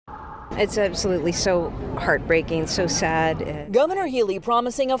It's absolutely so heartbreaking, so sad. Governor Healy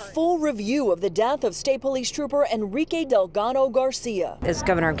promising a full review of the death of State Police Trooper Enrique Delgado-Garcia. As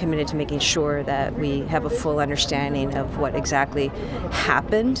governor, I'm committed to making sure that we have a full understanding of what exactly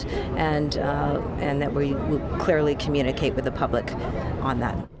happened and that we will clearly communicate with the public on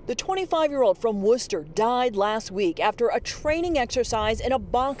that. The 25-year-old from Worcester died last week after a training exercise in a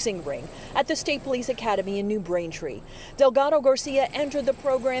boxing ring at the State Police Academy in New Braintree. Delgado-Garcia entered the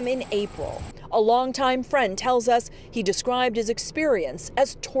program in April. A longtime friend tells us he described his experience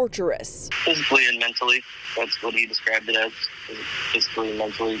as torturous. Physically and mentally, that's what he described it as. Physically and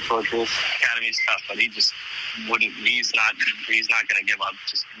mentally torturous. Academy's tough, but he just wouldn't, he's not going to give up,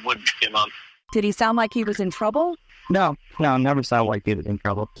 just wouldn't give up. Did he sound like he was in trouble? No, never sounded like he was in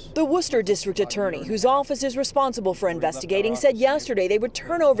trouble. The Worcester District Attorney, whose office is responsible for investigating, said yesterday they would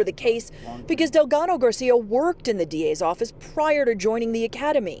turn over the case because Delgado-Garcia worked in the DA's office prior to joining the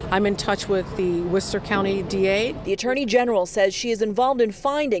academy. I'm in touch with the Worcester County DA. The Attorney General says she is involved in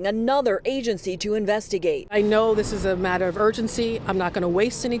finding another agency to investigate. I know this is a matter of urgency. I'm not going to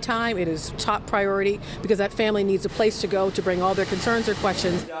waste any time. It is top priority because that family needs a place to go to bring all their concerns or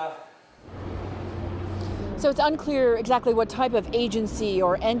questions. So it's unclear exactly what type of agency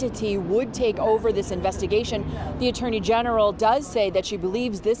or entity would take over this investigation. The Attorney General does say that she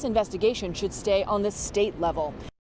believes this investigation should stay on the state level.